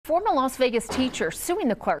former Las Vegas teacher suing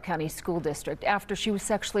the Clark County School District after she was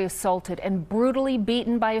sexually assaulted and brutally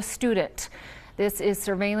beaten by a student. This is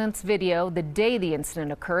surveillance video the day the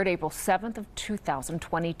incident occurred, April 7th of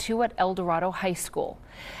 2022 at El Dorado High School.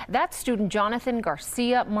 That student, Jonathan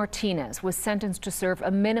Garcia Martinez, was sentenced to serve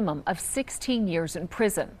a minimum of 16 years in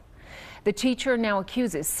prison. The teacher now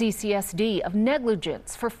accuses CCSD of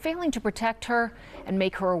negligence for failing to protect her and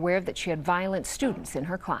make her aware that she had violent students in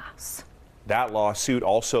her class. That lawsuit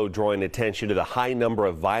also drawing attention to the high number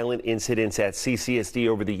of violent incidents at CCSD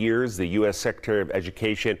over the years. The U.S. Secretary of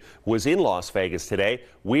Education was in Las Vegas today.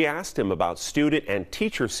 We asked him about student and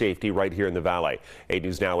teacher safety right here in the Valley. 8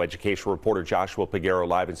 News Now education reporter Joshua Peguero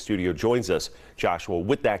live in studio joins us. Joshua,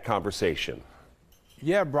 with that conversation.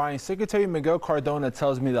 Yeah, Brian, Secretary Miguel Cardona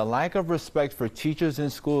tells me the lack of respect for teachers in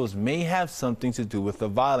schools may have something to do with the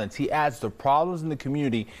violence. He adds the problems in the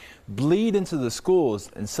community bleed into the schools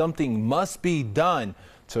and something must be done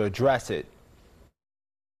to address it.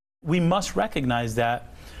 We must recognize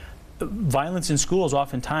that violence in schools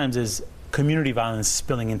oftentimes is community violence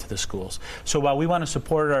spilling into the schools. So while we want to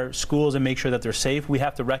support our schools and make sure that they're safe, we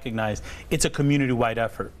have to recognize it's a community-wide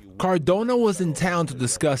effort. Cardona was in town to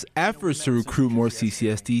discuss efforts to recruit more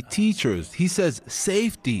CCSD teachers. He says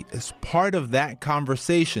safety is part of that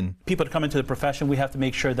conversation. People to come into the profession, we have to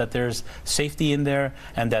make sure that there's safety in there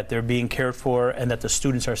and that they're being cared for and that the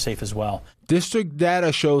students are safe as well. District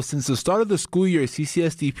data shows since the start of the school year,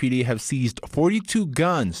 CCSD PD have seized 42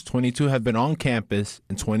 guns. 22 have been on campus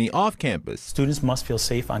and 20 off campus. Students must feel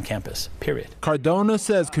safe on campus, period. Cardona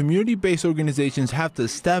says community-based organizations have to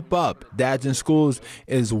step up. Dads in Schools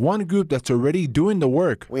is one group that's already doing the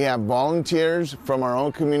work. We have volunteers from our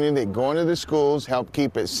own community that go into the schools, help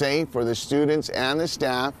keep it safe for the students and the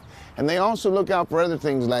staff. And they also look out for other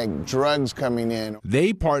things like drugs coming in.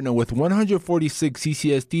 They partner with 146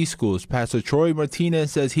 CCSD schools. Pastor Troy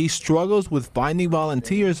Martinez says he struggles with finding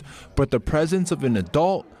volunteers, but the presence of an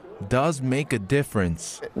adult does make a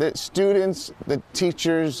difference. The students, the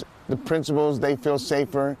teachers, the principals, they feel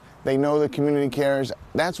safer. They know the community cares.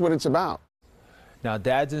 That's what it's about. Now,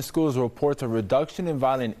 Dads in Schools reports a reduction in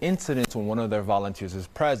violent incidents when one of their volunteers is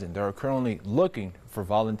present. They are currently looking for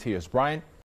volunteers. Brian?